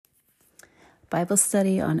Bible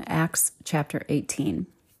study on Acts chapter 18.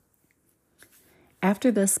 After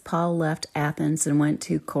this, Paul left Athens and went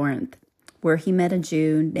to Corinth, where he met a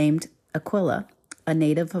Jew named Aquila, a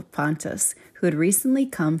native of Pontus, who had recently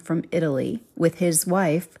come from Italy with his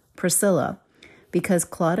wife Priscilla, because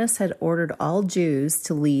Claudius had ordered all Jews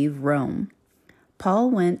to leave Rome.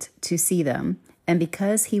 Paul went to see them, and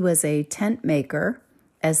because he was a tent maker,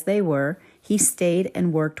 as they were, he stayed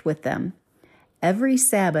and worked with them. Every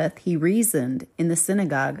Sabbath he reasoned in the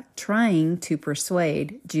synagogue, trying to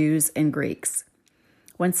persuade Jews and Greeks.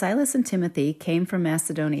 When Silas and Timothy came from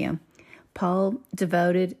Macedonia, Paul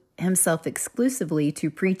devoted himself exclusively to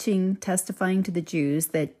preaching, testifying to the Jews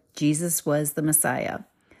that Jesus was the Messiah.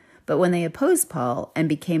 But when they opposed Paul and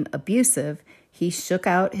became abusive, he shook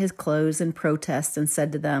out his clothes in protest and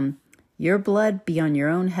said to them, "Your blood be on your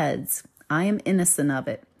own heads. I am innocent of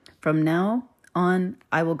it. From now on,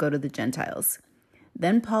 I will go to the Gentiles."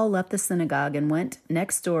 Then Paul left the synagogue and went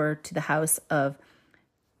next door to the house of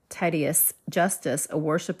Titius Justus, a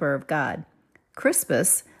worshiper of God.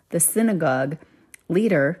 Crispus, the synagogue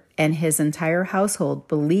leader, and his entire household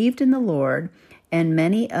believed in the Lord, and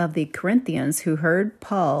many of the Corinthians who heard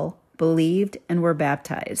Paul believed and were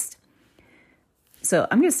baptized. So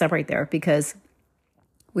I'm going to stop right there because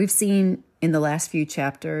we've seen in the last few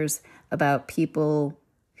chapters about people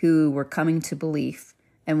who were coming to belief.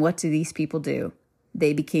 And what do these people do?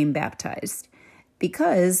 They became baptized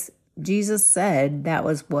because Jesus said that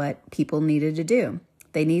was what people needed to do.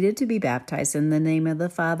 They needed to be baptized in the name of the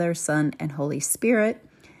Father, Son, and Holy Spirit.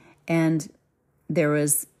 And there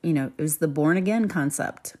was, it was the born again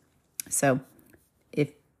concept. So I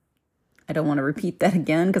don't want to repeat that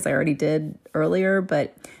again because I already did earlier,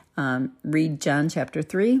 but read John chapter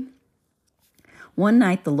 3. One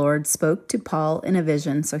night the Lord spoke to Paul in a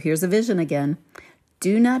vision. So here's a vision again.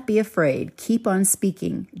 "Do not be afraid. Keep on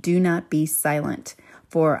speaking. Do not be silent.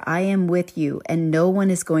 For I am with you, and no one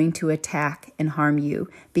is going to attack and harm you,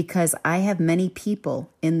 because I have many people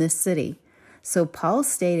in this city." So Paul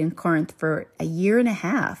stayed in Corinth for a year and a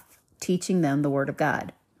half, teaching them the word of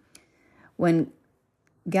God. When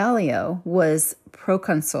Gallio was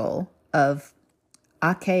proconsul of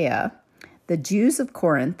Achaia, the Jews of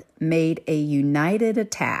Corinth made a united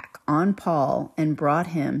attack on Paul and brought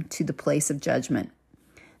him to the place of judgment.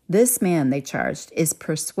 "This man," they charged, "is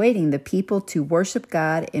persuading the people to worship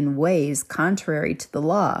God in ways contrary to the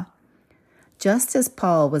law." Just as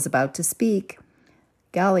Paul was about to speak,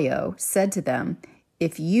 Gallio said to them,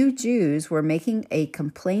 "If you Jews were making a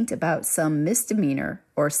complaint about some misdemeanor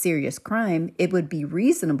or serious crime, it would be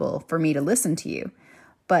reasonable for me to listen to you.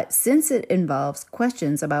 But since it involves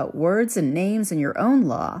questions about words and names in your own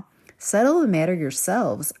law, settle the matter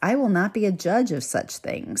yourselves. I will not be a judge of such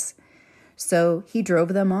things." So he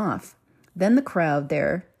drove them off. Then the crowd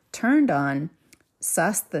there turned on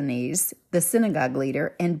Sosthenes, the synagogue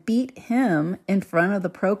leader, and beat him in front of the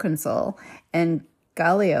proconsul, and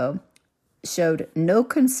Gallio showed no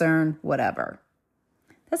concern whatever.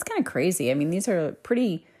 That's kind of crazy. I mean, these are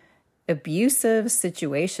pretty abusive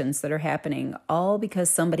situations that are happening, all because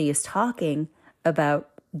somebody is talking about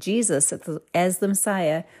Jesus as the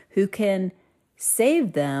Messiah who can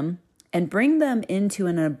save them and bring them into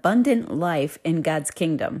an abundant life in God's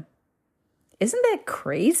kingdom. Isn't that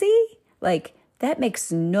crazy? That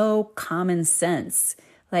makes no common sense.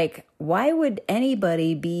 Why would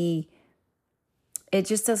anybody be... It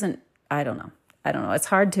just doesn't... I don't know. It's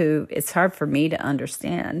hard for me to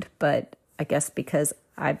understand, but I guess because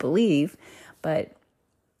I believe, but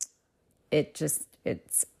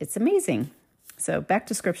it's amazing. So back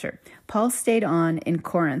to scripture. Paul stayed on in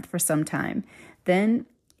Corinth for some time. Then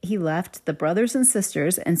he left the brothers and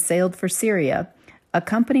sisters and sailed for Syria,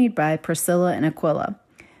 accompanied by Priscilla and Aquila.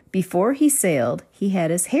 Before he sailed, he had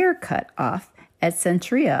his hair cut off at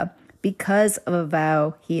Cenchrea because of a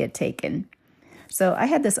vow he had taken. So I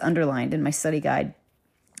had this underlined in my study guide,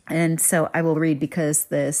 and so I will read because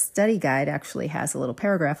the study guide actually has a little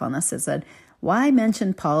paragraph on this. It said, "Why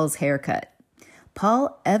mention Paul's haircut?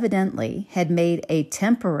 Paul evidently had made a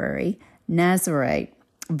temporary Nazirite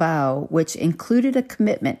vow, which included a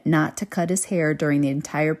commitment not to cut his hair during the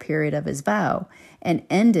entire period of his vow and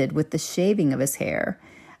ended with the shaving of his hair."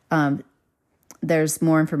 There's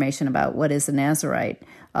more information about what is a Nazirite.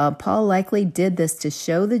 Paul likely did this to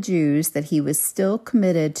show the Jews that he was still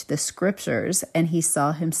committed to the scriptures and he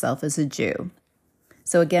saw himself as a Jew.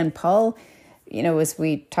 So again, Paul, as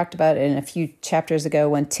we talked about in a few chapters ago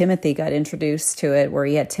when Timothy got introduced to it, where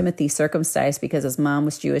he had Timothy circumcised because his mom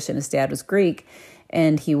was Jewish and his dad was Greek,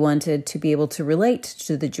 and he wanted to be able to relate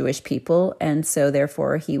to the Jewish people, and so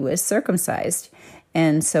therefore he was circumcised.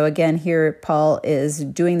 And so again, here Paul is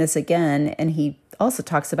doing this again, and he also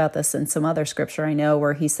talks about this in some other scripture I know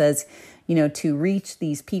where he says, to reach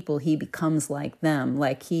these people, he becomes like them.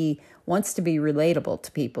 Like he wants to be relatable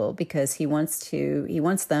to people because he wants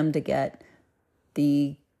them to get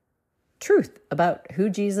the truth about who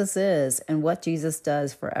Jesus is and what Jesus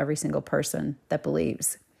does for every single person that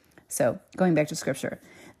believes. So going back to scripture,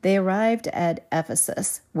 they arrived at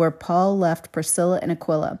Ephesus, where Paul left Priscilla and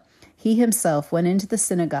Aquila. He himself went into the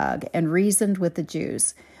synagogue and reasoned with the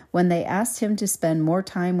Jews. When they asked him to spend more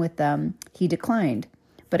time with them, he declined.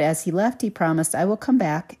 But as he left, he promised, "I will come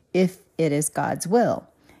back if it is God's will."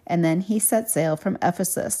 And then he set sail from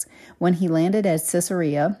Ephesus. When he landed at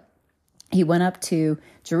Caesarea, he went up to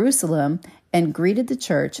Jerusalem and greeted the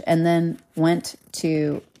church, and then went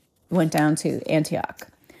down to Antioch.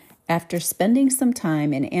 After spending some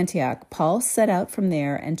time in Antioch, Paul set out from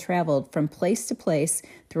there and traveled from place to place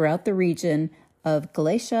throughout the region of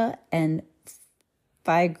Galatia and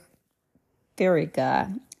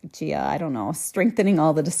Phrygia, strengthening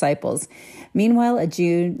all the disciples. Meanwhile, a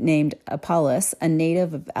Jew named Apollos, a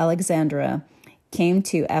native of Alexandria, came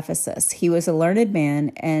to Ephesus. He was a learned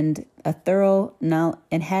man and had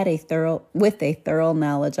a thorough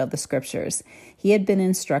knowledge of the scriptures. He had been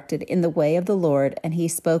instructed in the way of the Lord, and he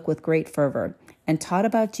spoke with great fervor and taught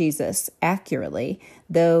about Jesus accurately.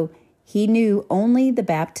 Though he knew only the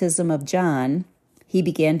baptism of John, he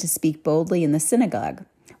began to speak boldly in the synagogue.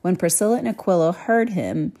 When Priscilla and Aquila heard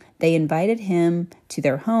him, they invited him to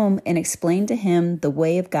their home and explained to him the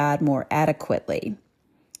way of God more adequately.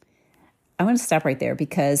 I want to stop right there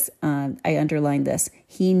because I underlined this.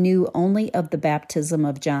 He knew only of the baptism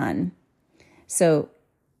of John. So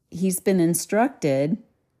he's been instructed,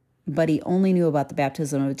 but he only knew about the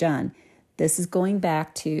baptism of John. This is going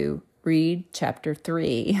back to read chapter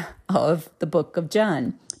 3 of the book of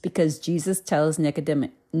John, because Jesus tells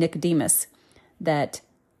Nicodemus that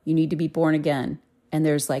you need to be born again. And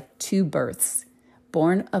there's like two births,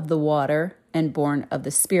 born of the water and born of the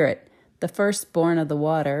Spirit. The first, born of the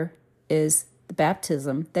water, is the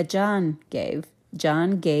baptism that John gave.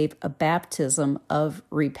 John gave a baptism of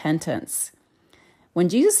repentance. When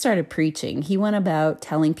Jesus started preaching, he went about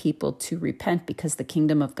telling people to repent because the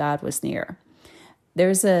kingdom of God was near.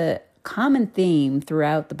 There's a common theme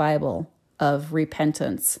throughout the Bible of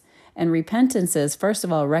repentance. And repentance is, first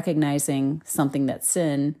of all, recognizing something that's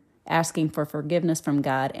sin, asking for forgiveness from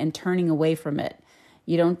God, and turning away from it.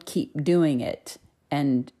 You don't keep doing it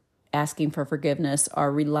and asking for forgiveness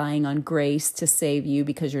or relying on grace to save you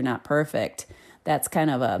because you're not perfect. That's kind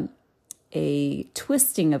of a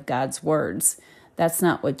twisting of God's words. That's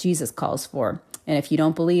not what Jesus calls for. And if you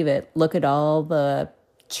don't believe it, look at all the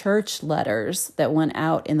church letters that went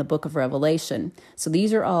out in the book of Revelation. So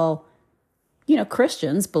these are all,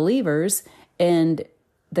 Christians, believers, and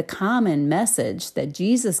the common message that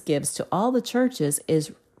Jesus gives to all the churches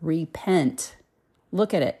is repent.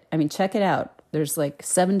 Look at it. Check it out. There's like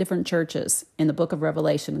 7 different churches in the book of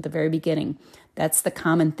Revelation at the very beginning. That's the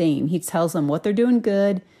common theme. He tells them what they're doing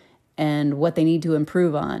good and what they need to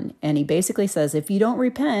improve on. And he basically says, if you don't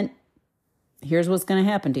repent, here's what's going to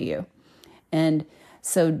happen to you. And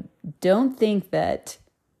so don't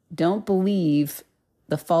believe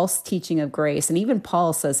the false teaching of grace. And even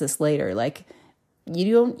Paul says this later, like,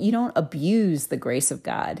 you don't abuse the grace of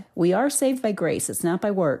God. We are saved by grace. It's not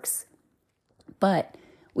by works. But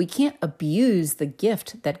we can't abuse the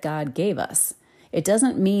gift that God gave us. It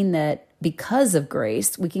doesn't mean that because of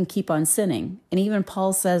grace, we can keep on sinning. And even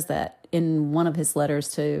Paul says that in one of his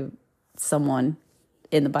letters to someone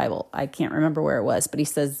in the Bible. I can't remember where it was, but he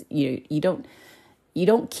says you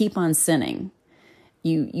don't keep on sinning.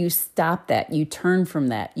 You stop that. You turn from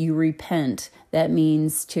that. You repent. That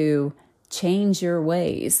means to change your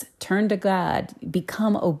ways, turn to God,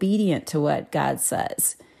 become obedient to what God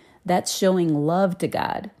says. That's showing love to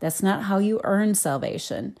God. That's not how you earn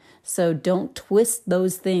salvation. So don't twist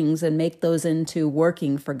those things and make those into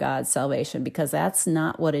working for God's salvation, because that's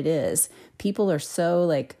not what it is. People are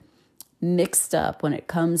so mixed up when it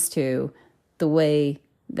comes to the way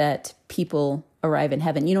that people arrive in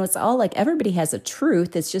heaven. It's all like everybody has a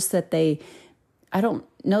truth. It's just that I don't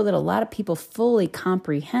know that a lot of people fully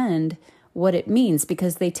comprehend what it means,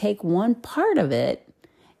 because they take one part of it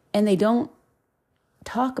and they don't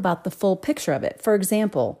talk about the full picture of it. For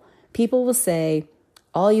example, people will say,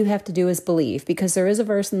 all you have to do is believe, because there is a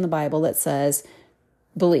verse in the Bible that says,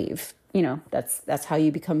 believe. That's how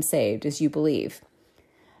you become saved, is you believe.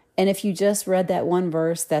 And if you just read that one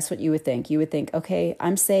verse, that's what you would think. You would think, okay,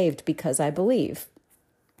 I'm saved because I believe.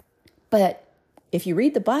 But if you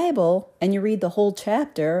read the Bible and you read the whole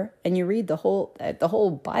chapter and you read the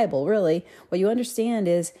whole Bible, really, what you understand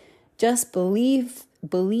is just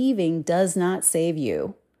believing does not save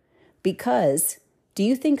you. Because do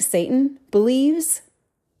you think Satan believes?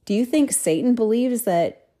 Do you think Satan believes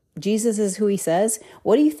that Jesus is who he says?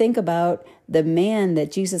 What do you think about the man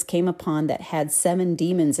that Jesus came upon that had 7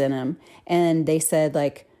 demons in him? And they said,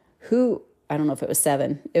 like, who? I don't know if it was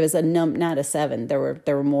 7. It was not a 7. There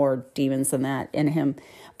were more demons than that in him.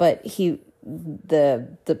 But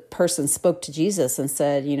the person spoke to Jesus and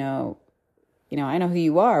said, I know who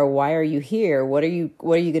you are. Why are you here? What are you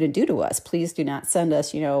going to do to us? Please do not send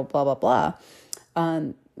us, blah, blah, blah.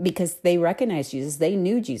 Because they recognized Jesus. They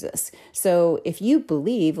knew Jesus. So if you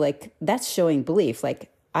believe, like, that's showing belief.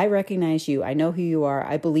 Like, I recognize you. I know who you are.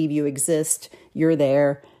 I believe you exist. You're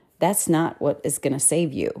there. That's not what is going to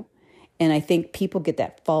save you. And I think people get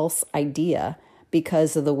that false idea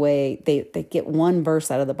because of the way they get one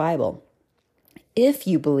verse out of the Bible. If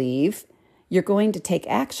you believe, you're going to take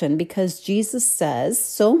action because Jesus says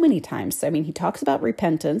so many times, he talks about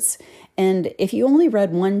repentance. And if you only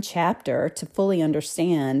read one chapter to fully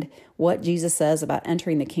understand what Jesus says about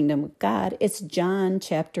entering the kingdom of God, it's John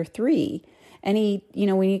chapter 3. And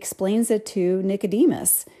when he explains it to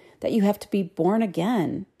Nicodemus, that you have to be born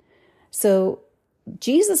again. So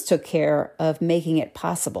Jesus took care of making it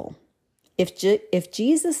possible. If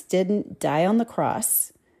Jesus didn't die on the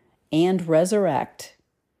cross and resurrect,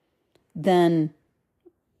 then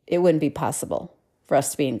it wouldn't be possible for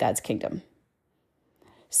us to be in God's kingdom.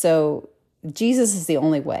 So Jesus is the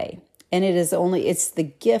only way. And it's the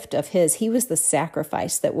gift of his. He was the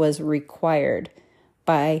sacrifice that was required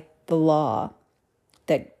by the law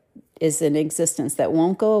that is in existence, that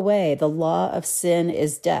won't go away. The law of sin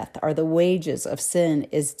is death, or the wages of sin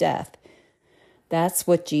is death. That's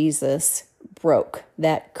what Jesus broke.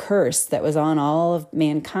 That curse that was on all of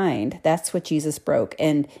mankind, that's what Jesus broke.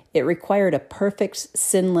 And it required a perfect,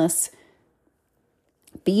 sinless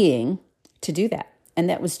being to do that. And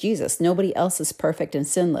that was Jesus. Nobody else is perfect and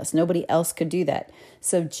sinless. Nobody else could do that.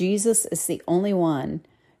 So Jesus is the only one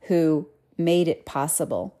who made it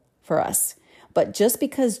possible for us. But just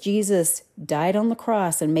because Jesus died on the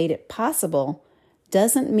cross and made it possible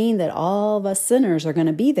doesn't mean that all of us sinners are going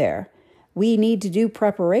to be there. We need to do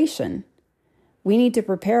preparation. We need to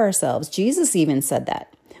prepare ourselves. Jesus even said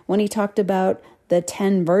that when he talked about the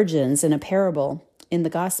 10 virgins in a parable in the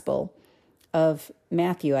Gospel of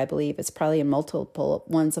Matthew, I believe. It's probably in multiple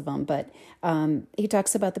ones of them, but he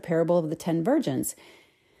talks about the parable of the 10 virgins.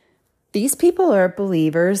 These people are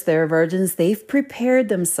believers, they're virgins, they've prepared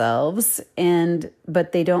themselves,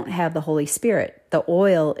 but they don't have the Holy Spirit. The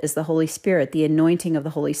oil is the Holy Spirit, the anointing of the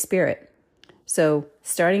Holy Spirit. So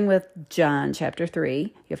starting with John chapter 3,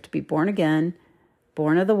 you have to be born again,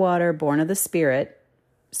 born of the water, born of the Spirit.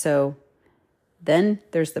 So then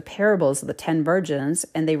there's the parables of the 10 virgins,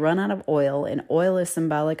 and they run out of oil, and oil is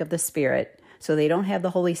symbolic of the Spirit. So they don't have the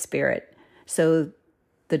Holy Spirit. So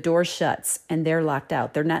the door shuts and they're locked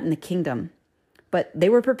out. They're not in the kingdom. But they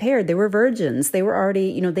were prepared. They were virgins. They were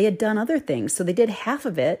already, they had done other things. So they did half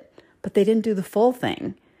of it, but they didn't do the full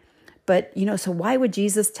thing. But, so why would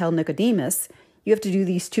Jesus tell Nicodemus, you have to do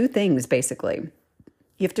these 2 things, basically?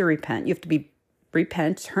 You have to repent. You have to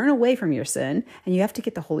repent, turn away from your sin, and you have to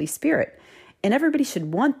get the Holy Spirit. And everybody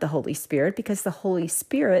should want the Holy Spirit because the Holy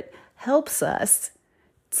Spirit helps us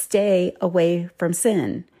stay away from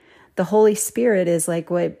sin. The Holy Spirit is like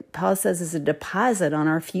what Paul says is a deposit on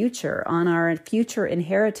our future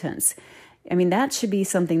inheritance. That should be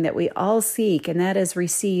something that we all seek, and that is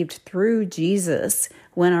received through Jesus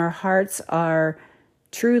when our hearts are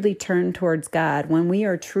truly turned towards God, when we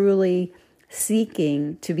are truly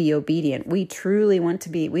seeking to be obedient. We truly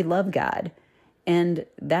we love God. And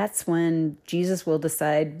that's when Jesus will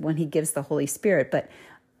decide when he gives the Holy Spirit. But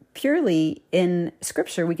purely in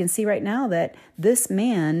Scripture, we can see right now that this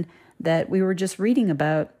man that we were just reading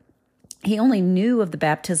about, he only knew of the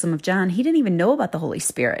baptism of John. He didn't even know about the Holy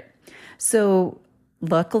Spirit. So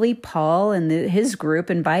luckily, Paul and his group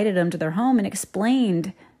invited him to their home and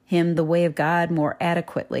explained him the way of God more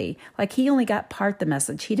adequately. Like he only got part the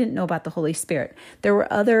message. He didn't know about the Holy Spirit. There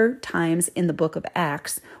were other times in the book of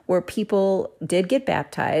Acts where people did get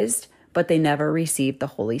baptized, but they never received the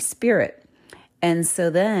Holy Spirit. And so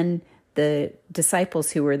then the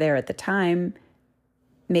disciples who were there at the time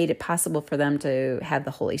made it possible for them to have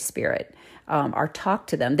the Holy Spirit or talk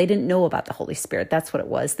to them. They didn't know about the Holy Spirit. That's what it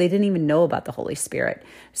was. They didn't even know about the Holy Spirit.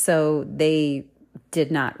 So they did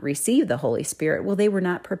not receive the Holy Spirit. Well, they were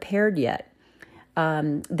not prepared yet.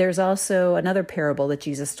 There's also another parable that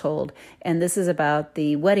Jesus told, and this is about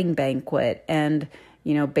the wedding banquet. And,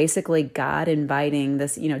 basically God inviting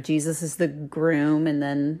this, Jesus is the groom, and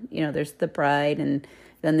then, there's the bride, and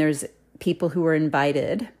then there's people who are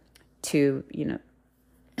invited to,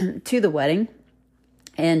 to the wedding.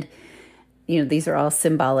 And, these are all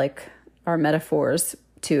symbolic or metaphors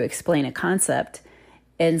to explain a concept.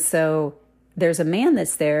 And so there's a man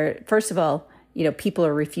that's there. First of all, people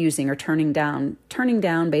are refusing or turning down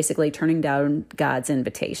God's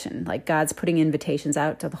invitation. Like God's putting invitations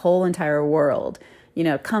out to the whole entire world.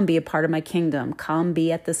 Come be a part of my kingdom. Come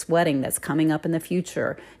be at this wedding that's coming up in the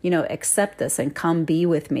future. Accept this and come be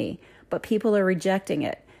with me. But people are rejecting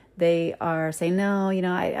it. They are saying, no,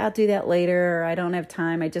 I'll do that later. Or I don't have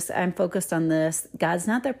time. I'm focused on this. God's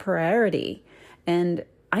not their priority. And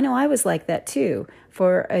I know I was like that too.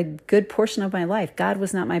 For a good portion of my life, God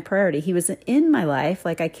was not my priority. He was in my life,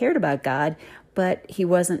 like I cared about God, but he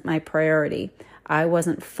wasn't my priority. I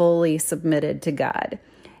wasn't fully submitted to God.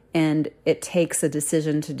 And it takes a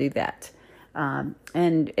decision to do that.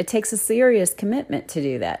 And it takes a serious commitment to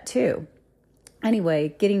do that too.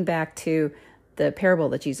 Anyway, getting back to the parable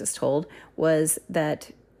that Jesus told was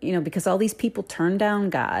that, because all these people turned down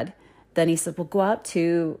God, then he said, well, go out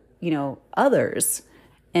to, others.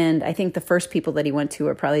 And I think the first people that he went to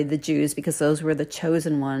were probably the Jews, because those were the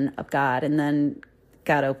chosen one of God. And then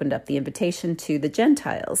God opened up the invitation to the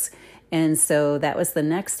Gentiles. And so that was the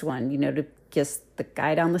next one, to just the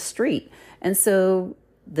guy down the street. And so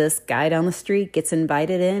this guy down the street gets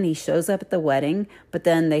invited in. He shows up at the wedding, but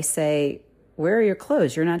then they say, where are your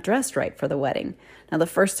clothes? You're not dressed right for the wedding. Now, the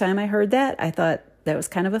first time I heard that, I thought that was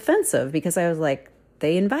kind of offensive, because I was like,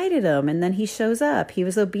 they invited him and then he shows up. He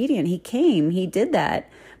was obedient. He came. He did that.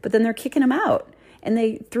 But then they're kicking him out and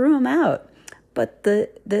they threw him out. But the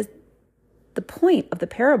point of the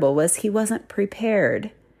parable was he wasn't prepared.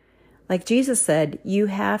 Like Jesus said, you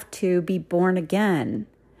have to be born again.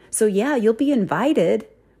 So yeah, you'll be invited,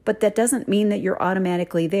 but that doesn't mean that you're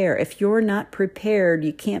automatically there. If you're not prepared,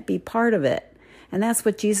 you can't be part of it. And that's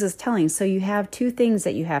what Jesus is telling. So you have two things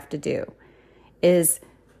that you have to do is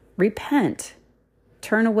repent,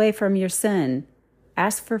 turn away from your sin,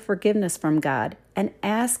 ask for forgiveness from God, and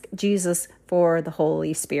ask Jesus for the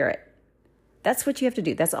Holy Spirit. That's what you have to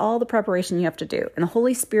do. That's all the preparation you have to do. And the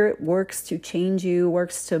Holy Spirit works to change you,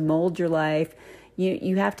 works to mold your life.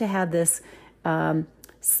 You have to have this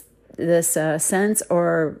sense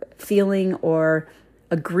or feeling or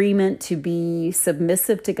agreement to be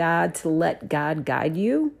submissive to God, to let God guide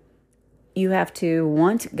you. You have to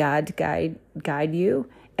want God to guide you,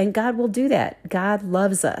 and God will do that. God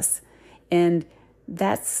loves us, and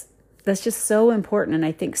that's just so important. And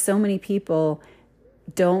I think so many people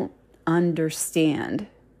don't understand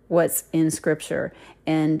what's in Scripture,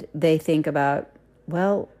 and they think about,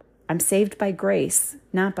 well, I'm saved by grace,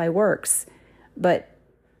 not by works. But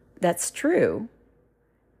that's true.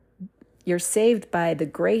 You're saved by the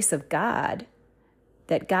grace of God,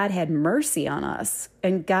 that God had mercy on us,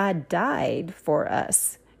 and God died for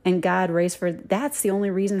us, and God raised for. That's the only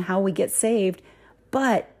reason how we get saved.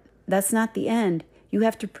 But that's not the end. You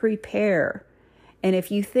have to prepare. And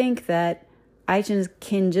if you think that I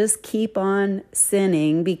can just keep on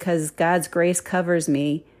sinning because God's grace covers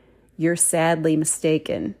me, you're sadly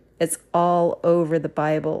mistaken. It's all over the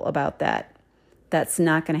Bible about that. That's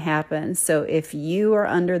not going to happen. So if you are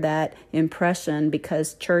under that impression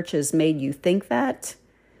because church has made you think that,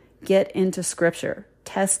 get into Scripture.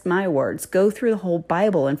 Test my words. Go through the whole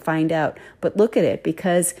Bible and find out. But look at it,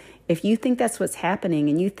 because if you think that's what's happening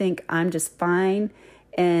and you think I'm just fine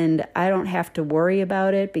and I don't have to worry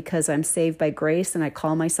about it because I'm saved by grace and I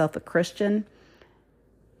call myself a Christian,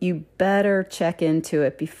 you better check into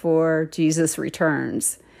it before Jesus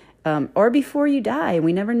returns. Or before you die.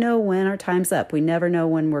 We never know when our time's up. We never know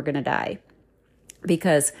when we're going to die.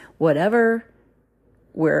 Because whatever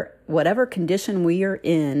condition we are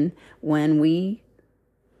in when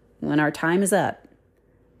our time is up,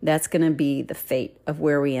 that's going to be the fate of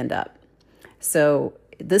where we end up. So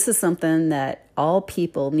this is something that all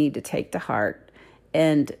people need to take to heart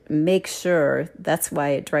and make sure. That's why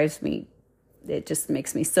it just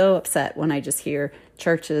makes me so upset when I just hear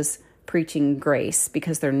churches preaching grace,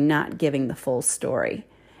 because they're not giving the full story.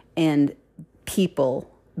 And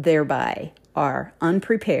people thereby are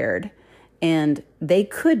unprepared, and they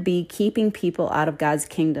could be keeping people out of God's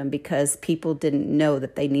kingdom because people didn't know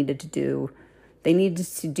that they needed to do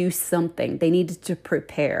something. They needed to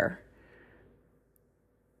prepare.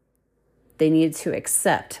 They needed to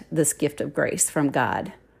accept this gift of grace from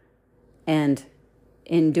God. And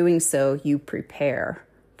in doing so, you prepare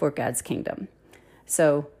for God's kingdom.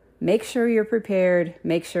 So make sure you're prepared.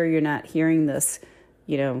 Make sure you're not hearing this,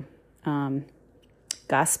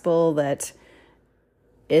 gospel that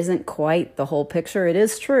isn't quite the whole picture. It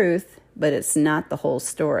is truth, but it's not the whole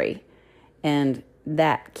story. And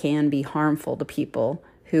that can be harmful to people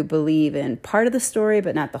who believe in part of the story,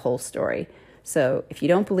 but not the whole story. So if you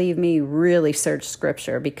don't believe me, really search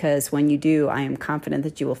Scripture, because when you do, I am confident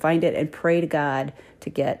that you will find it, and pray to God to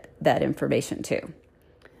get that information too.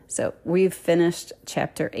 So we've finished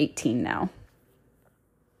chapter 18 now.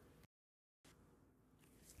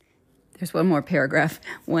 There's one more paragraph.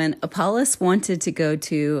 When Apollos wanted to go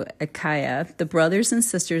to Achaia, the brothers and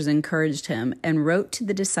sisters encouraged him and wrote to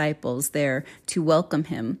the disciples there to welcome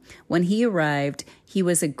him. When he arrived, he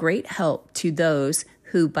was a great help to those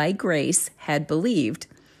who by grace had believed,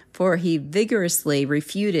 for he vigorously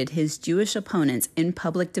refuted his Jewish opponents in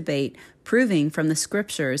public debate, proving from the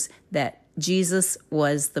Scriptures that Jesus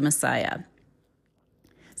was the Messiah.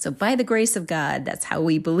 So by the grace of God, that's how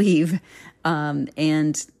we believe.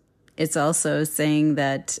 And it's also saying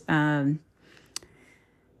that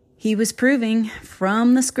he was proving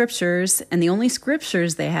from the Scriptures, and the only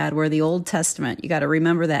Scriptures they had were the Old Testament. You got to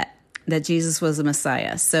remember that Jesus was the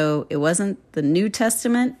Messiah. So it wasn't the New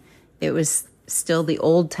Testament, it was still the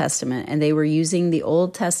Old Testament, and they were using the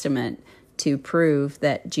Old Testament to prove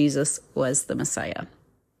that Jesus was the Messiah.